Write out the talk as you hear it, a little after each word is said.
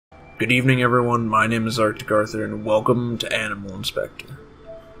Good evening, everyone. My name is SICKKKKK, and welcome to Animal Inspector.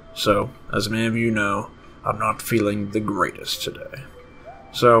 So, as many of you know, I'm not feeling the greatest today.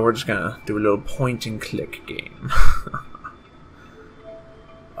 So, we're just gonna do a little point-and-click game.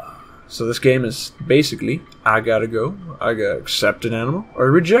 So this game is basically, I gotta accept an animal or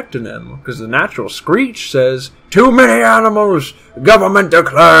reject an animal, because the natural screech says, "Too many animals! Government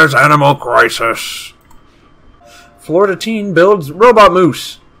declares animal crisis!" Florida teen builds robot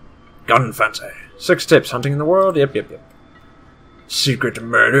moose. Gun fancy. 6 tips hunting in the world. Yep. Secret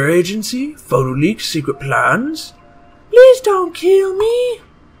murder agency. Photo leaks. Secret plans. Please don't kill me.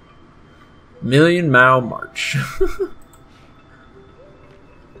 Million Mile March.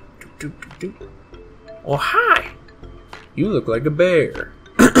 Oh, hi. You look like a bear.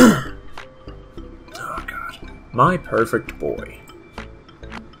 Oh, God. My perfect boy.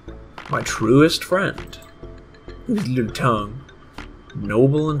 My truest friend. His little tongue.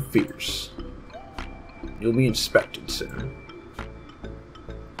 Noble and fierce. You'll be inspected soon.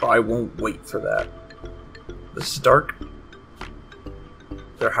 But I won't wait for that. This is dark.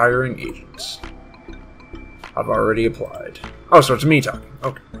 They're hiring agents. I've already applied. Oh, so it's me talking.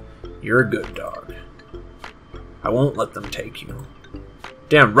 Okay. You're a good dog. I won't let them take you.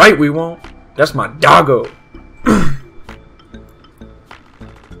 Damn right we won't. That's my doggo.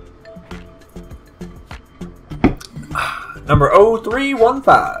 Number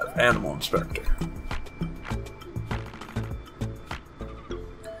 0315, Animal Inspector.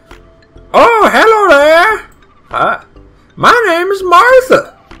 Oh, hello there. Hi. My name is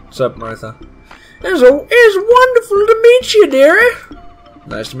Martha. What's up, Martha? It's wonderful to meet you, dearie.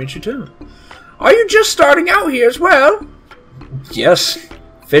 Nice to meet you, too. Are you just starting out here as well? Yes.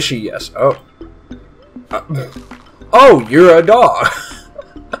 Fishy, yes. Oh. Oh, you're a dog.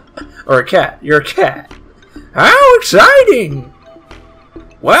 Or a cat. You're a cat. How exciting!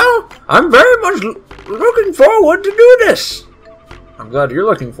 Well, I'm very much looking forward to do this. I'm glad you're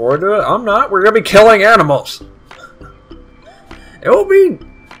looking forward to it. I'm not. We're going to be killing animals. It will be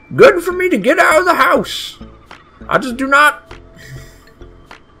good for me to get out of the house. I just do not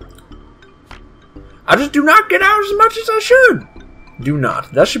get out as much as I should. Do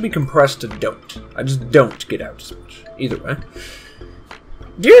not. That should be compressed to don't. I just don't get out as much. Either way.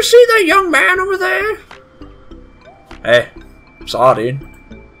 Do you see that young man over there? Hey, saw dude.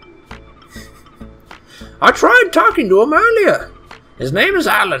 I tried talking to him earlier. His name is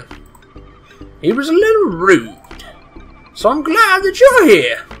Alan. He was a little rude. So I'm glad that you're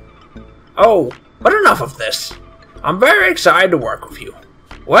here. Oh, but enough of this. I'm very excited to work with you.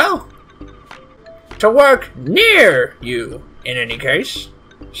 Well, to work near you, in any case.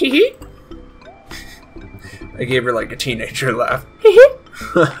 Hee hee. I gave her like a teenager laugh. Hee hee.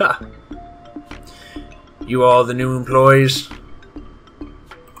 You all the new employees?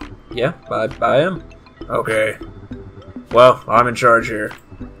 Yeah, I am. Okay. Well, I'm in charge here.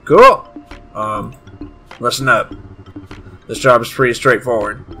 Cool. Listen up. This job is pretty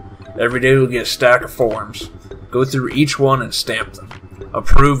straightforward. Every day we'll get a stack of forms. Go through each one and stamp them.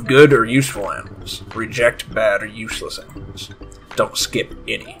 Approve good or useful animals. Reject bad or useless animals. Don't skip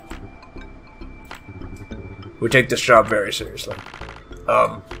any. We take this job very seriously.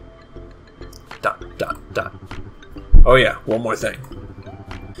 Oh yeah, one more thing.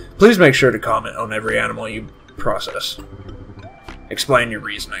 Please make sure to comment on every animal you process. Explain your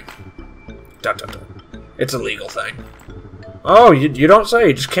reasoning. It's a legal thing. Oh, you don't say.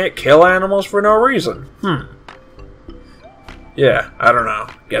 You just can't kill animals for no reason. Yeah, I don't know.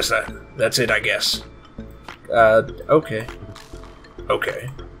 Guess that's it, I guess. Okay. Okay.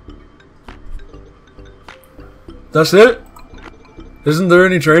 That's it? Isn't there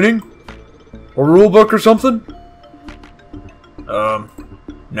any training? Or rule book or something?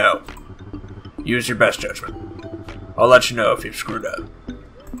 No. Use your best judgment. I'll let you know if you've screwed up.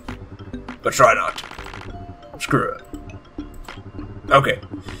 But try not to. Screw it. Okay.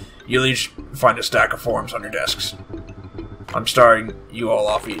 You'll each find a stack of forms on your desks. I'm starting you all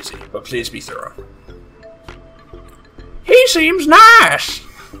off easy, but please be thorough. He seems nice!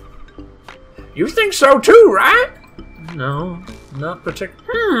 You think so too, right? No, not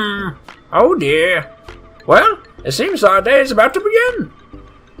particularly. Oh dear. Well, it seems our day is about to begin.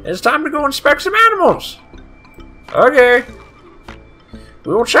 It's time to go inspect some animals. Okay.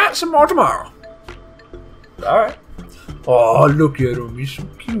 We will chat some more tomorrow. Alright. Oh, look at him. He's so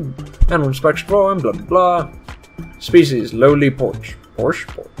cute. Animal inspection form, blah, blah, blah. Species, lowly porch. Porch?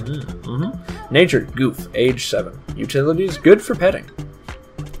 Nature, goof. Age 7. Utilities, good for petting.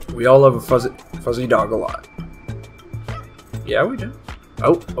 We all love a fuzzy dog a lot. Yeah, we do.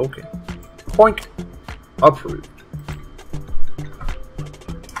 Oh, okay. Poink. Approved.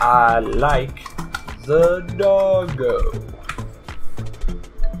 I like the doggo.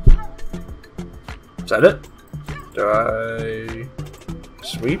 Is that it? Do I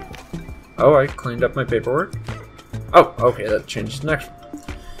sweep? Oh, I cleaned up my paperwork. Oh, okay, that changes the next one.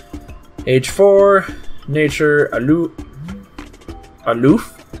 Age 4, nature, aloof.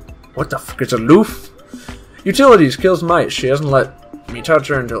 What the fuck is aloof? Utilities, kills mice. She hasn't let me touch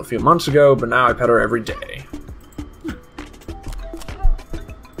her until a few months ago, but now I pet her every day.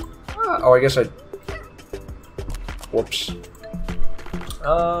 Oh, I guess I... Whoops.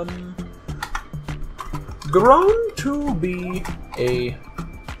 Grown to be a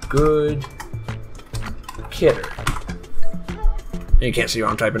good kidder. You can't see what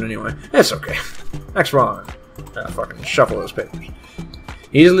I'm typing anyway. It's okay. Next one. Fucking shuffle those papers.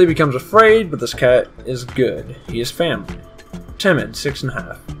 Easily becomes afraid, but this cat is good. He is family. Timid,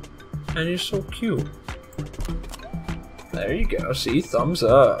 6.5. And he's so cute. There you go. See? Thumbs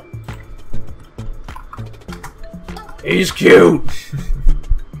up. He's cute!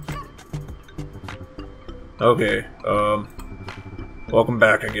 Okay, welcome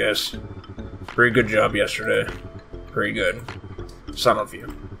back, I guess. Pretty good job yesterday. Pretty good. Some of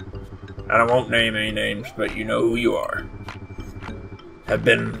you. And I won't name any names, but you know who you are. Have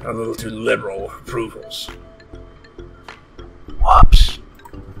been a little too liberal with approvals. Whoops.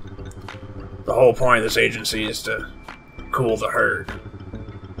 The whole point of this agency is to cool the herd.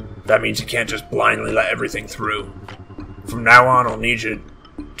 That means you can't just blindly let everything through. From now on, I'll need you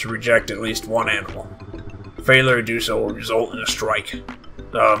to reject at least one animal. Failure to do so will result in a strike.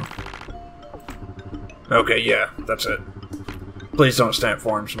 Okay, yeah, that's it. Please don't stamp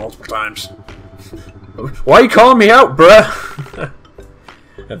forms multiple times. Why you calling me out, bruh?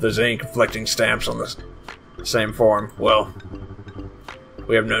 If there's any conflicting stamps on the same form, well,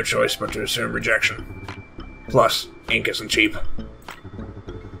 we have no choice but to assume rejection. Plus, ink isn't cheap.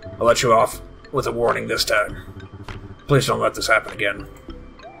 I'll let you off with a warning this time. Please don't let this happen again.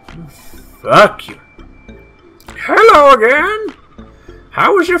 Fuck you. Hello again!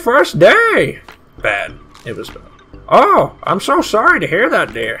 How was your first day? Bad. It was bad. Oh, I'm so sorry to hear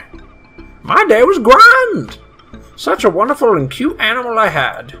that, dear. My day was grand! Such a wonderful and cute animal I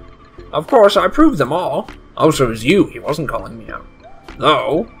had. Of course, I proved them all. Oh, so it was you. He wasn't calling me out.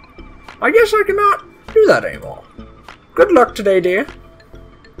 No. I guess I cannot do that anymore. Good luck today, dear.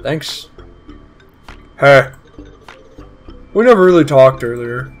 Thanks. Hey. We never really talked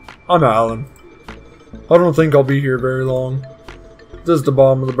earlier. I'm Alan. I don't think I'll be here very long. This is the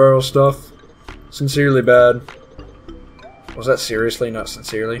bottom of the barrel stuff. Sincerely bad. Was that seriously, not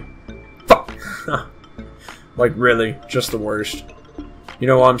sincerely? Fuck! Like, really, just the worst. You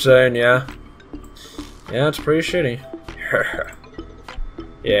know what I'm saying, yeah? Yeah, it's pretty shitty.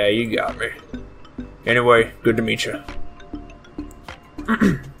 Yeah, you got me. Anyway, good to meet you.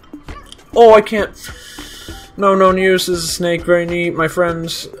 Oh, I can't... No known use. This is a snake. Very neat, my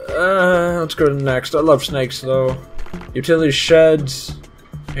friends. Let's go to the next. I love snakes, though. Utility sheds.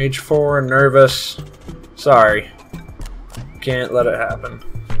 Age 4, nervous. Sorry. Can't let it happen.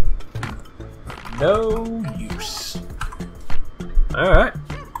 No use. Alright.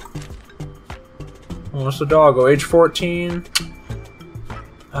 What's the doggo? Age 14.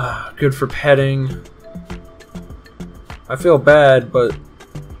 Good for petting. I feel bad, but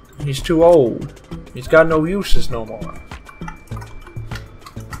he's too old. He's got no uses no more.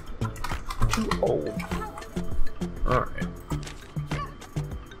 Too old. Alright.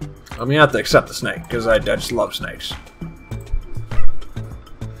 I'm gonna have to accept the snake, because I just love snakes.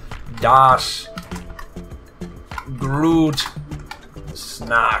 Das Groot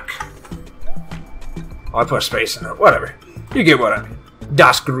Snack. Oh, I put a space in it. Whatever. You get what I mean.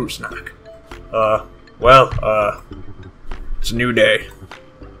 Das Groot Snack. Well, it's a new day. ...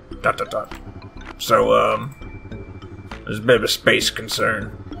 So, there's a bit of a space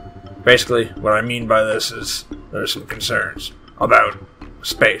concern. Basically, what I mean by this is there's some concerns about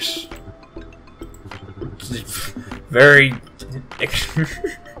space. Very... I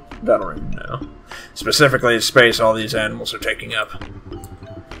don't even know. Specifically, the space all these animals are taking up.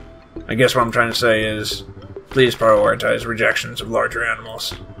 I guess what I'm trying to say is, please prioritize rejections of larger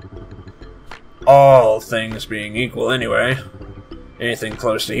animals. All things being equal anyway. Anything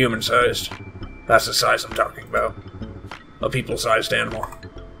close to human-sized. That's the size I'm talking about. A people-sized animal.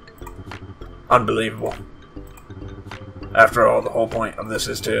 Unbelievable. After all, the whole point of this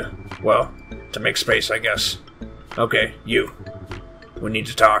is to, well, to make space, I guess. Okay, you. We need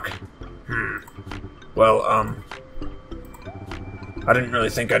to talk. Well, I didn't really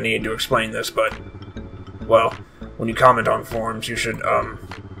think I needed to explain this, but, well, when you comment on forums, you should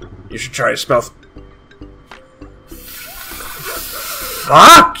try to spell...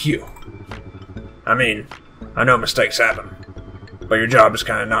 Fuck you! I mean, I know mistakes happen, but your job is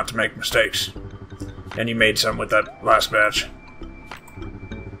kind of not to make mistakes. And you made some with that last batch.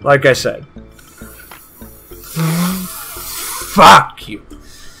 Like I said. Fuck you!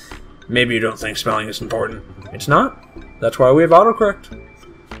 Maybe you don't think spelling is important. It's not. That's why we have autocorrect.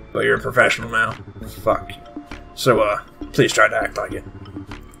 But you're a professional now. Fuck you. So, please try to act like it.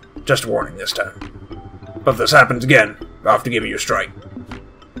 Just a warning this time. But if this happens again, I'll have to give you a strike.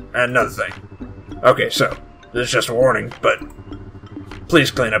 And another thing. Okay, so, this is just a warning, but please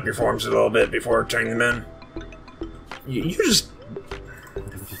clean up your forms a little bit before turning them in. You just...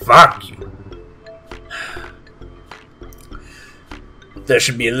 Fuck you. There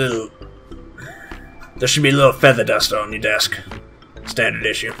should be a little feather duster on your desk. Standard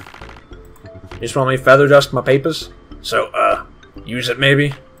issue. You just want me to feather dust my papers? So, use it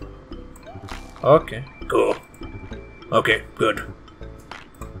maybe? Okay, cool. Okay, good.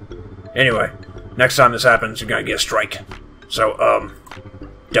 Anyway, next time this happens, you're gonna get a strike. So,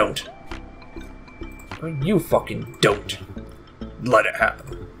 don't. You fucking don't. Let it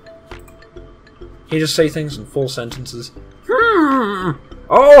happen. Can you just say things in full sentences?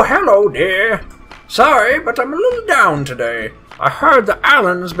 Oh, hello, dear. Sorry, but I'm a little down today. I heard that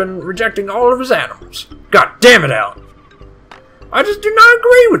Alan has been rejecting all of his animals. God damn it, Alan. I just do not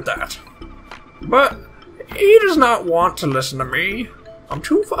agree with that. But he does not want to listen to me. I'm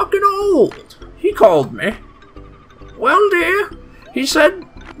too fucking old. He called me. Well, dear, he said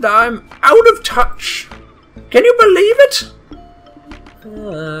that I'm out of touch. Can you believe it?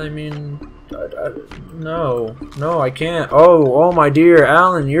 I mean... No, I can't. Oh, my dear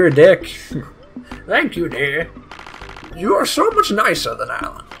Alan, you're a dick. Thank you, dear. You are so much nicer than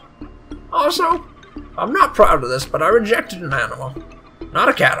Alan. Also, I'm not proud of this, but I rejected an animal. Not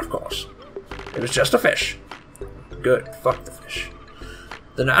a cat, of course. It was just a fish. Good, fuck the fish.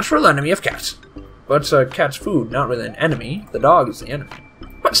 The natural enemy of cats. But cat's food, not really an enemy. The dog is the enemy.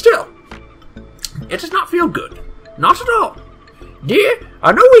 But still, it does not feel good. Not at all. Dear,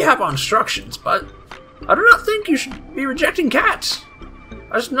 I know we have instructions, but I do not think you should be rejecting cats.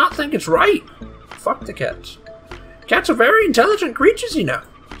 I just not think it's right. Fuck the cats. Cats are very intelligent creatures, you know.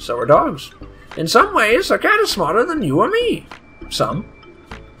 So are dogs. In some ways, a cat is smarter than you or me. Some.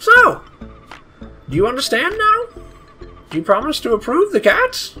 So, do you understand now? Do you promise to approve the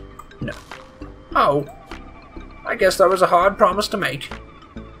cats? No. Oh. I guess that was a hard promise to make.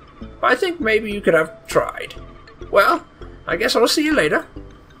 But I think maybe you could have tried. Well, I guess I'll see you later.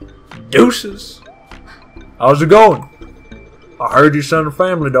 Deuces. How's it going? I heard you sent a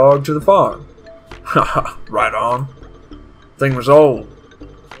family dog to the farm. Haha, right on. Thing was old.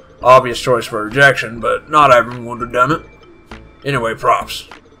 Obvious choice for rejection, but not everyone would have done it. Anyway, props.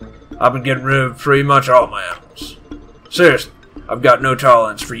 I've been getting rid of pretty much all my animals. Seriously, I've got no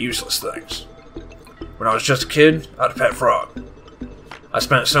tolerance for useless things. When I was just a kid, I had a pet frog. I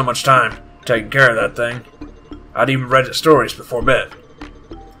spent so much time taking care of that thing, I'd even read its stories before bed.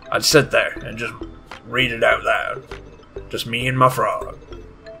 I'd sit there and just read it out loud. Just me and my frog.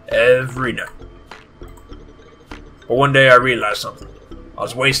 Every night. But one day I realized something. I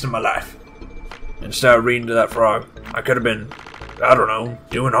was wasting my life. Instead of reading to that frog, I could have been, I don't know,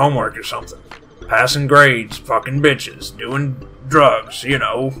 doing homework or something. Passing grades, fucking bitches, doing drugs, you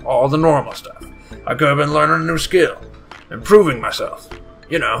know, all the normal stuff. I could have been learning a new skill. Improving myself.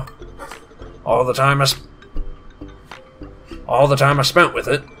 You know. All the time I spent with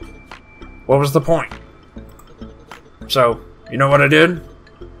it. What was the point? So, you know what I did?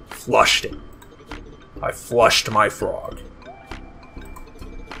 Flushed it. I flushed my frog.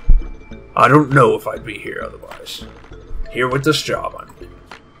 I don't know if I'd be here otherwise. Here with this job I'm in.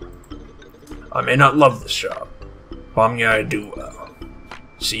 I may not love this job, but I'm gonna do well.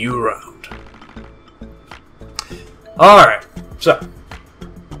 See you around. Alright, so,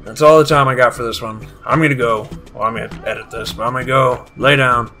 that's all the time I got for this one. I'm gonna go, well, I'm gonna edit this, but I'm gonna go lay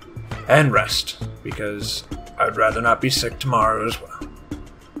down and rest, because I'd rather not be sick tomorrow as well.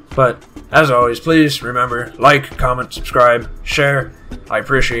 But, as always, please remember, like, comment, subscribe, share. I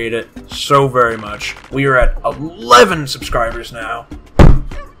appreciate it so very much. We are at 11 subscribers now.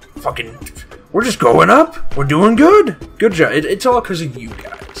 Fucking, we're just going up. We're doing good. Good job. It's all because of you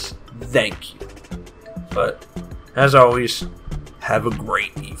guys. Thank you. But, as always, have a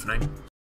great evening.